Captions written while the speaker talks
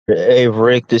Hey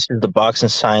Rick, this is the boxing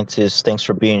scientist. Thanks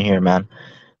for being here, man.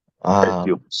 Thank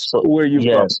you. So Where are you from?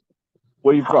 yes,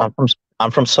 Where are you I'm from? from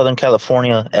I'm from Southern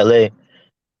California, LA.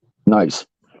 Nice.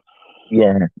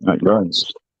 Yeah.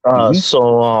 Nice. Uh, Mm-hmm.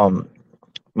 so um,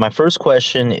 my first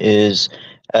question is,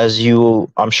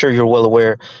 I'm sure you're well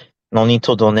aware,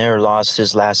 Nonito Donaire lost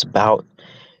his last bout,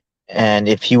 and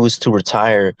if he was to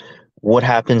retire, what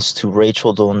happens to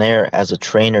Rachel Donaire as a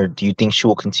trainer? Do you think she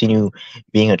will continue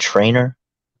being a trainer?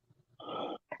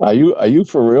 Are you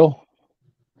for real?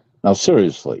 Now,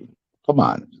 seriously, come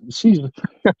on.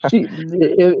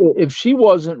 If she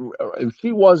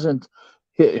wasn't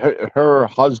her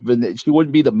husband, she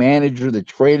wouldn't be the manager, the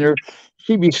trainer.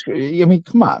 She'd be. I mean,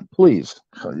 come on, please.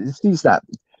 He's not.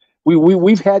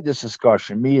 We've had this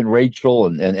discussion, me and Rachel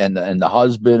and the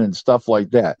husband and stuff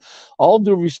like that. All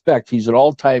due respect, he's an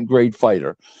all-time great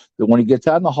fighter. That when he gets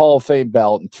on the Hall of Fame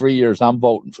ballot in 3 years, I'm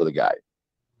voting for the guy.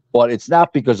 But it's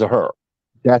not because of her.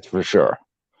 That's for sure.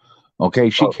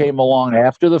 Okay, she Okay. came along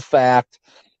after the fact.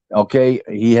 Okay,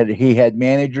 he had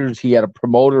managers. He had a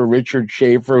promoter, Richard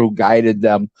Schaefer, who guided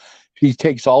them. He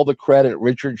takes all the credit.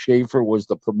 Richard Schaefer was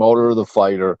the promoter of the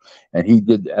fighter, and he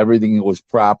did everything that was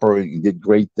proper. And he did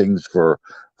great things for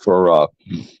uh,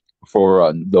 for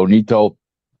Donito.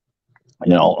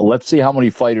 Let's see how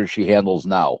many fighters she handles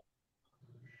now.